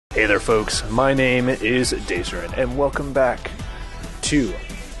Hey there folks, my name is Dazerin, and welcome back to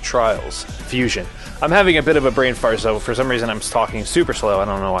Trials Fusion. I'm having a bit of a brain fart, so for some reason I'm talking super slow, I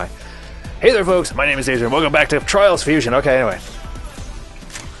don't know why. Hey there folks, my name is Dazerin, welcome back to Trials Fusion. Okay, anyway.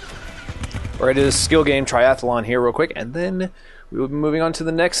 We're going to do this skill game triathlon here real quick, and then we will be moving on to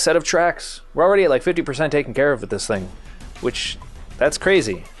the next set of tracks. We're already at like 50% taken care of with this thing, which, that's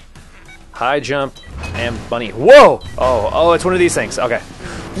crazy. High jump and bunny. Whoa! Oh, it's one of these things. Okay.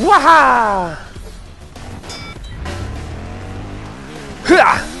 Waha!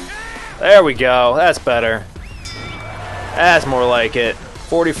 There we go. That's better. That's more like it.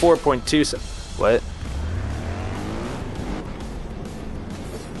 44.2. What?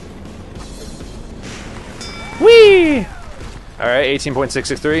 Whee! Alright,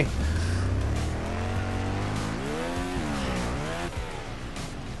 18.663.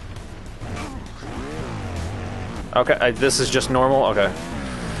 Okay, this is just normal? Okay.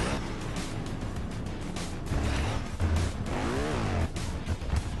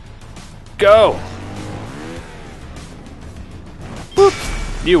 Go!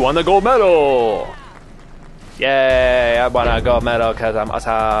 Boop. You won the gold medal! Yay, I won a gold medal because I'm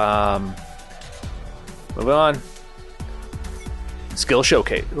awesome. Moving on. Skill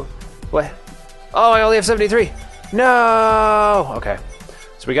showcase. What? Oh, I only have 73. No! Okay.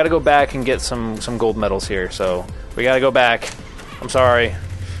 So we gotta go back and get some gold medals here, so we gotta go back. I'm sorry.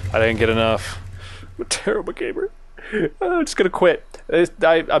 I didn't get enough. I'm a terrible gamer. I'm just gonna quit.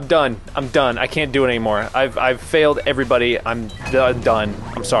 I'm done. I'm done. I can't do it anymore. I've failed everybody. I'm done.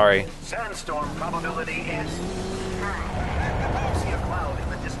 I'm sorry. Sandstorm probability is see a cloud in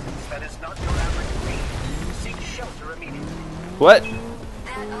the distance that is not your average rain. Seek shelter immediately. What?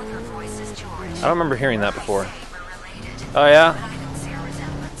 That other voice is George. I don't remember hearing that before. We're related. Oh yeah? I can see a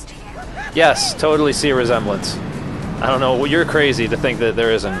resemblance to you. Yes, totally see a resemblance. I don't know. Well, you're crazy to think that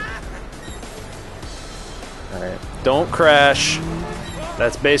there isn't. Alright. Don't crash.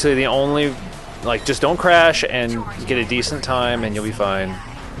 That's basically the only... Like, just don't crash and get a decent time and you'll be fine.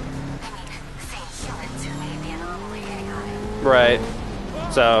 Same humans who made the anomaly hitting on him. Right.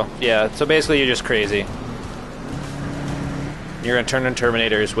 So, yeah. So basically you're just crazy. You're gonna turn into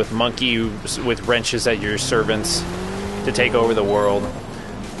Terminators with with wrenches at your servants to take over the world.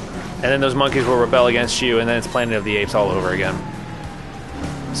 And then those monkeys will rebel against you, and then it's Planet of the Apes all over again.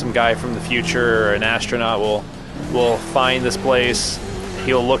 Some guy from the future or an astronaut will find this place.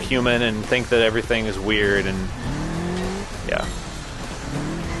 He'll look human and think that everything is weird, and yeah.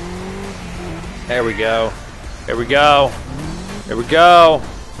 There we go. There we go. There we go.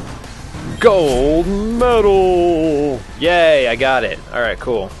 Gold medal! Yay, I got it. Alright,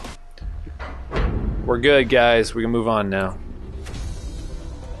 cool. We're good, guys. We can move on now.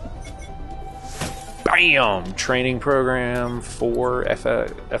 Bam! Training program for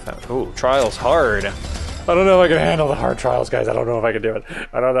oh, trials hard. I don't know if I can handle the hard trials, guys. I don't know if I can do it.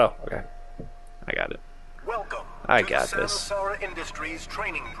 I don't know. Okay. I got it. Welcome I to got the this. Samsara Industries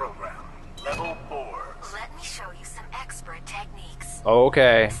training program, level 4. Let me show you some expert techniques.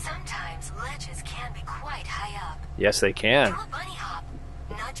 Okay. Sometimes ledges can be quite high up. Yes, they can. Do a bunny hop.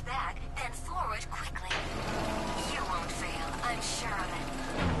 Nudge back, then forward quickly. You won't fail, I'm sure of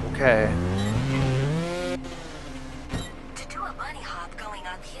it. Okay. To do a bunny hop going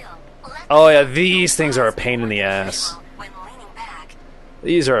uphill, let Oh yeah, these things are a pain in the ass. when leaning back,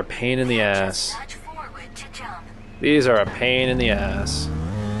 These are a pain in the just ass. nudge forward to jump. These are a pain in the ass.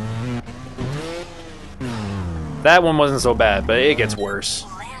 That one wasn't so bad, but it gets worse.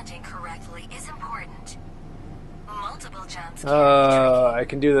 Landing correctly is important. Multiple jumps can I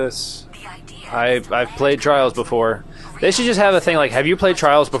can do this. be tricky. The idea is I've to land played Trials before. They should just have a thing like, have you played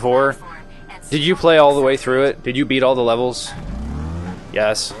Trials before? and Did you play all the way through it? Did you beat all the levels?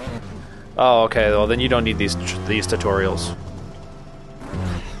 Yes. Oh, okay. Well, then you don't need these tutorials.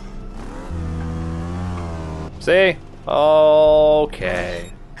 See?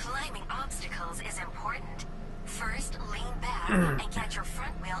 Okay. climbing obstacles is important. First, lean back and get your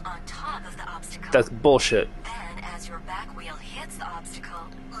front wheel on top of the obstacle. That's bullshit. Then, as your back wheel hits the obstacle,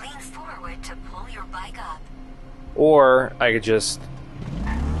 lean forward to pull your bike up. Or I could just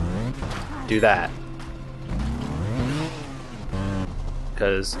do that.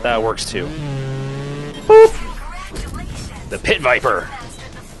 Because that works too. Congratulations! The Pit Viper.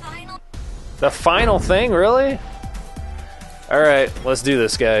 Mastered the final. The final thing, really? Alright, let's do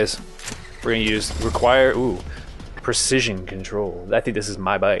this, guys. We're gonna require precision control. I think this is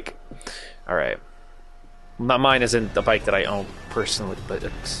my bike. Alright. Not mine isn't the bike that I own personally, but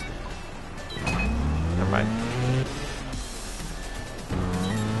it's... Never mind.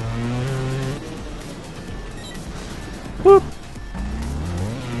 Whoop.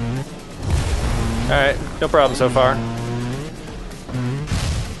 Alright, no problem so far.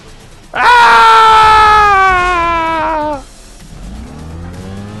 Ah!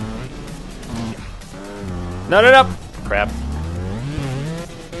 No, no, no! Crap.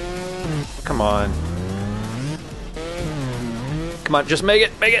 Come on. Come on, just make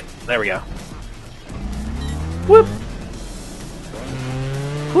it, make it! There we go. Whoop!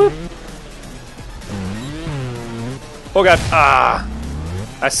 Whoop! Oh god, ah!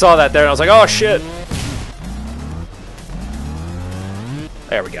 I saw that there and I was like, oh shit!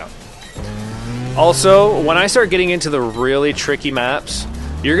 There we go. Also, when I start getting into the really tricky maps,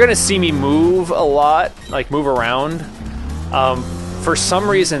 you're gonna see me move a lot, like move around. For some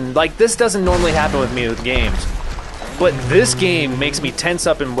reason, like this doesn't normally happen with me with games, but this game makes me tense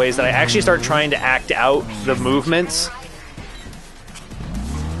up in ways that I actually start trying to act out the movements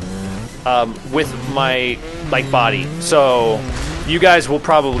with my like body. So you guys will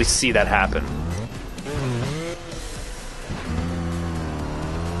probably see that happen.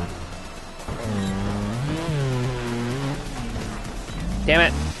 Damn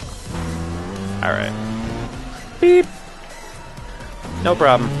it. Alright. Beep. No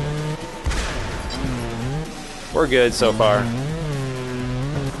problem. We're good so far.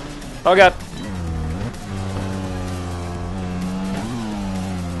 Oh god.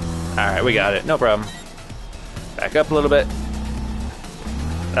 Alright, we got it. No problem. Back up a little bit.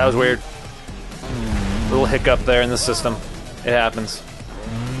 That was weird. Little hiccup there in the system. It happens.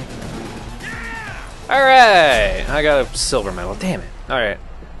 Alright! I got a silver medal. Damn it. Alright.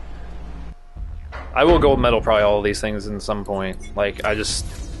 I will gold medal probably all of these things in some point. Like, I do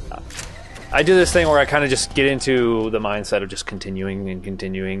this thing where I kind of just get into the mindset of just continuing and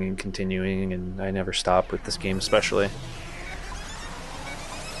continuing and continuing, and I never stop with this game especially.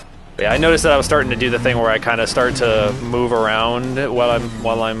 But yeah, I noticed that I was starting to do the thing where I kind of start to move around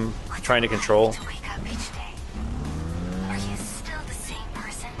while I'm trying to control.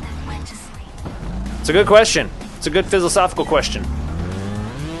 It's a good question. It's a good philosophical question.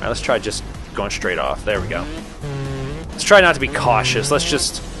 Alright, let's try just going straight off. There we go. Let's try not to be cautious. Let's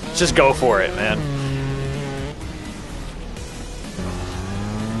just go for it, man.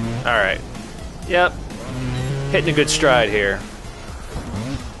 Alright. Yep. Hitting a good stride here.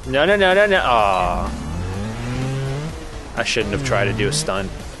 No, no, no, no, no. Aww. I shouldn't have tried to do a stun.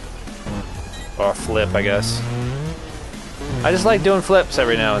 Or a flip, I guess. I just like doing flips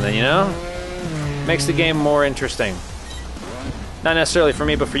every now and then, you know? Makes the game more interesting. Not necessarily for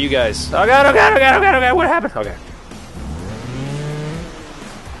me, but for you guys. Oh god, oh god, oh god, oh god, oh god, what happened? Okay.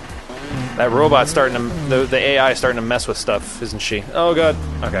 That robot's starting to, the AI is starting to mess with stuff, isn't she? Oh god.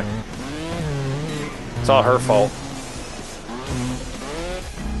 Okay. It's all her fault.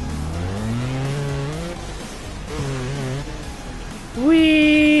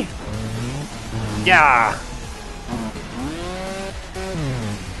 Whee! Yeah!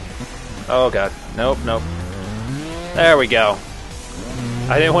 Oh god. Nope, nope. There we go.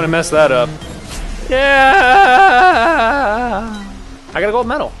 I didn't want to mess that up. Yeah! I got a gold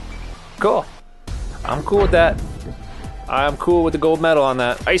medal. Cool. I'm cool with that. I'm cool with the gold medal on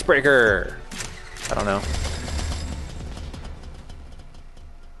that. Icebreaker! I don't know.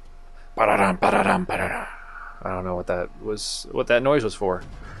 I don't know what that was, what that noise was for.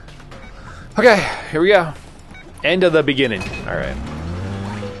 Okay, here we go. End of the beginning. Alright.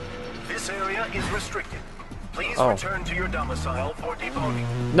 This area is restricted. Please return to your domicile for deboning.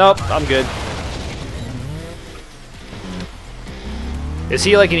 Nope, I'm good. Is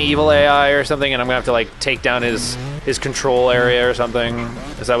he like an evil AI or something, and I'm gonna have to like take down his control area or something?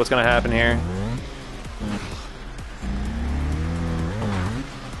 Is that what's gonna happen here?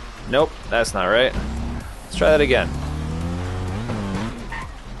 Nope, that's not right. Let's try that again.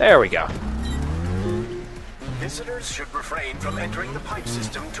 There we go. Visitors should refrain from entering the pipe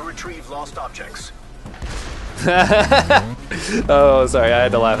system to retrieve lost objects. Oh, sorry, I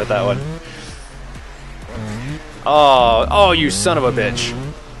had to laugh at that one. Oh, you son of a bitch.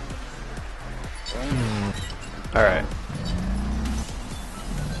 Alright.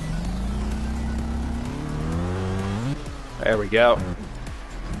 There we go.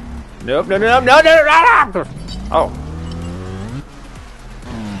 Nope, no, no, no, no, no, no. Oh.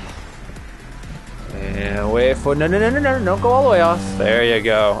 And wait for, no, no, no, no, no, don't go all the way off. There you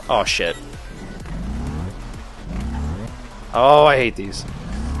go. Oh, shit. Oh, I hate these.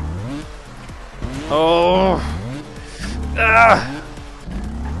 Oh. Ah.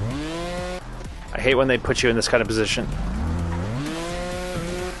 I hate when they put you in this kind of position.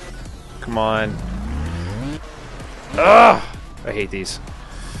 Come on. Ugh. I hate these.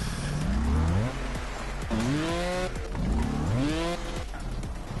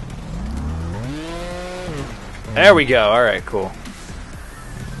 There we go. All right, cool.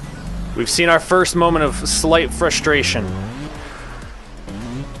 We've seen our first moment of slight frustration.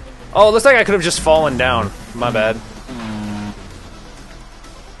 Oh, it looks like I could have just fallen down. My bad.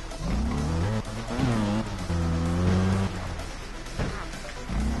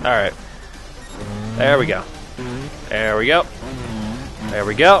 Alright. There we go. There we go. There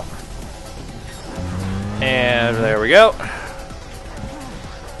we go. And there we go.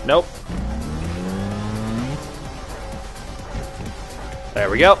 Nope. There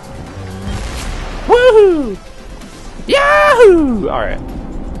we go. Woohoo! Yahoo! Alright.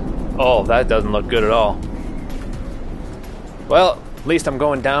 Oh, that doesn't look good at all. Well, at least I'm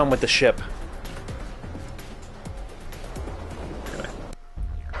going down with the ship.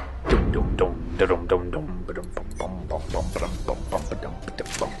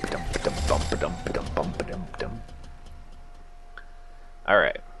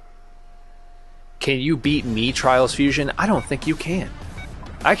 Alright. Can you beat me, Trials Fusion? I don't think you can.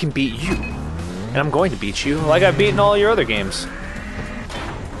 I can beat you. And I'm going to beat you like I've beaten all your other games.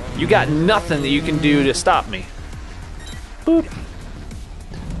 You got nothing that you can do to stop me. Boop.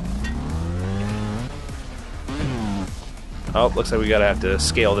 Oh, looks like we gotta have to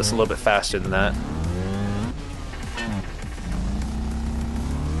scale this a little bit faster than that.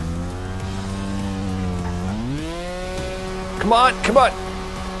 Come on, come on!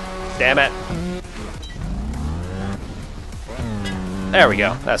 Damn it. There we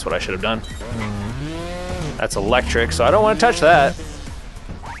go. That's what I should have done. That's electric, so I don't want to touch that.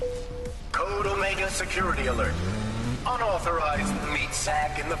 Code Omega security alert. Unauthorized meat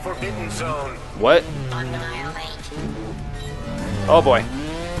sack in the Forbidden Zone. What? Annihilate. Oh boy.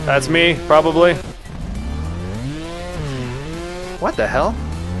 That's me, probably. What the hell?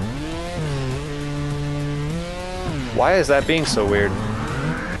 Why is that being so weird?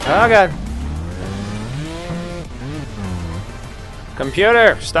 Oh god.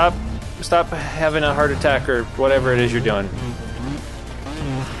 Computer, stop having a heart attack or whatever it is you're doing.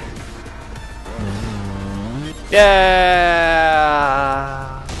 Yeah.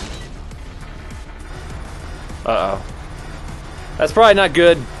 Uh-oh. That's probably not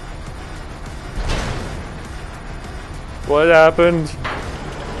good. What happened?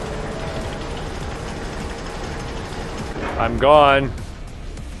 I'm gone.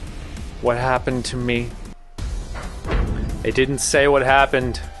 What happened to me? It didn't say what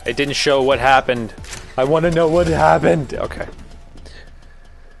happened. It didn't show what happened. I want to know what happened. Okay.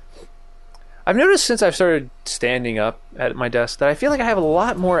 I've noticed since I've started standing up at my desk that I feel like I have a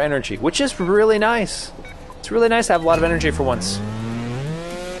lot more energy, which is really nice. It's really nice to have a lot of energy for once.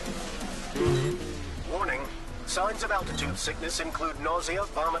 Warning. Signs of altitude sickness include nausea,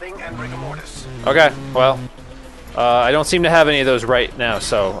 vomiting, and rigor mortis. Okay, well, I don't seem to have any of those right now,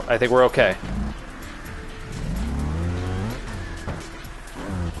 so I think we're okay.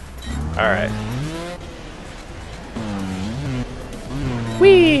 Alright.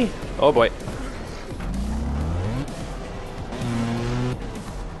 Whee! Oh boy.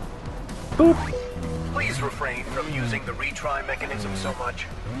 Boop. Please refrain from using the retry mechanism so much.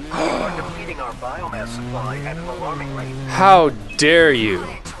 You are depleting our biomass supply at an alarming rate. How dare you?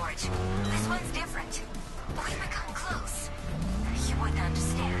 Quiet, George. This one's different. We've become close. You wouldn't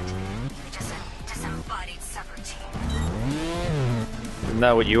understand. You're just a disembodied subroutine. Isn't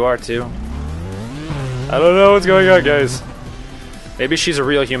that what you are too? I don't know what's going on, guys. Maybe she's a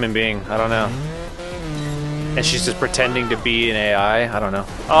real human being. I don't know. And she's just pretending to be an AI. I don't know.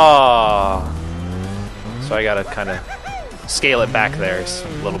 Oh. So I gotta kind of scale it back there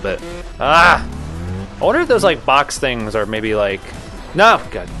a little bit. Ah! I wonder if those like box things are maybe like... No!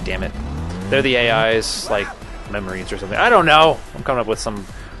 God damn it. They're the AI's like memories or something. I don't know. I'm coming up with some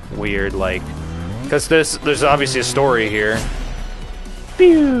weird like... Because there's obviously a story here.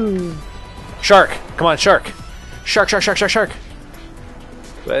 Pew! Shark! Come on, shark! Shark, shark, shark, shark, shark!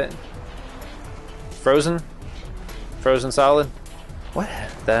 What? Frozen? Frozen solid? What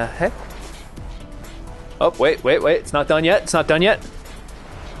the heck? Oh, wait, wait, wait. It's not done yet. It's not done yet.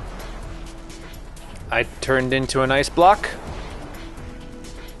 I turned into an ice block.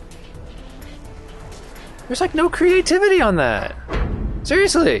 There's like no creativity on that.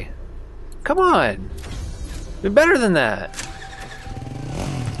 Seriously. Come on. Be better than that.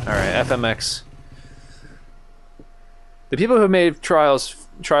 Alright, FMX. The people who made Trials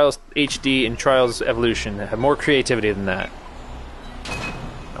HD and Trials Evolution have more creativity than that.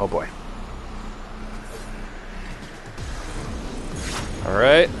 Oh boy.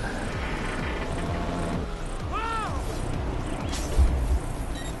 Alright.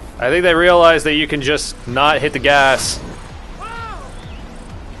 I think they realized that you can just not hit the gas.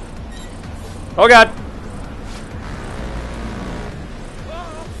 Oh god!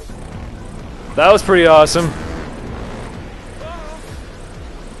 That was pretty awesome.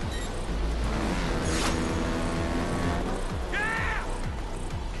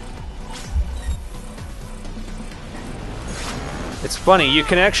 It's funny, you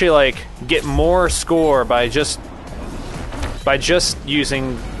can actually like get more score by just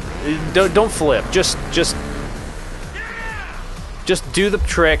using don't flip, just do the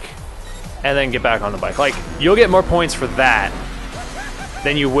trick and then get back on the bike. Like, you'll get more points for that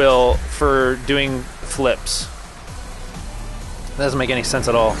than you will for doing flips. That doesn't make any sense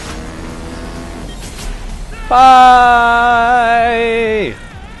at all. Bye!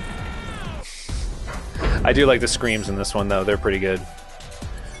 I do like the screams in this one, though. They're pretty good.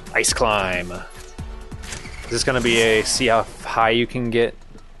 Ice climb. Is this going to be a see how high you can get?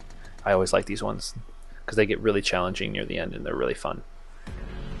 I always like these ones because they get really challenging near the end and they're really fun.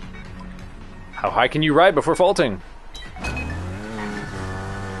 How high can you ride before faulting?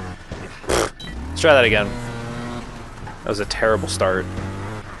 Let's try that again. That was a terrible start.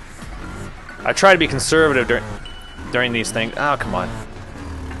 I try to be conservative during these things. Oh, come on.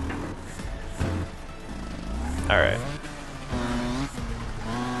 Alright.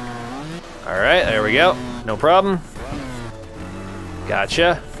 Alright, there we go. No problem.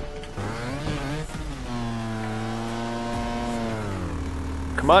 Gotcha.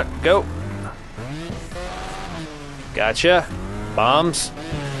 Come on, go. Gotcha. Bombs.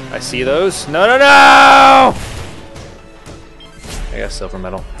 I see those. No, no, no! I got silver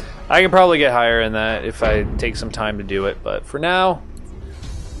medal. I can probably get higher in that if I take some time to do it, but for now...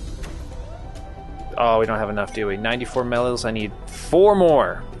 Oh, we don't have enough, do we? 94 medals. I need 4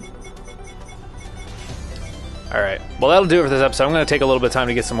 more. Alright. Well, that'll do it for this episode. I'm going to take a little bit of time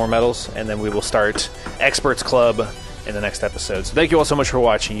to get some more medals, and then we will start Experts Club in the next episode. So thank you all so much for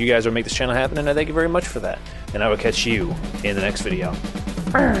watching. You guys will make this channel happen, and I thank you very much for that. And I will catch you in the next video.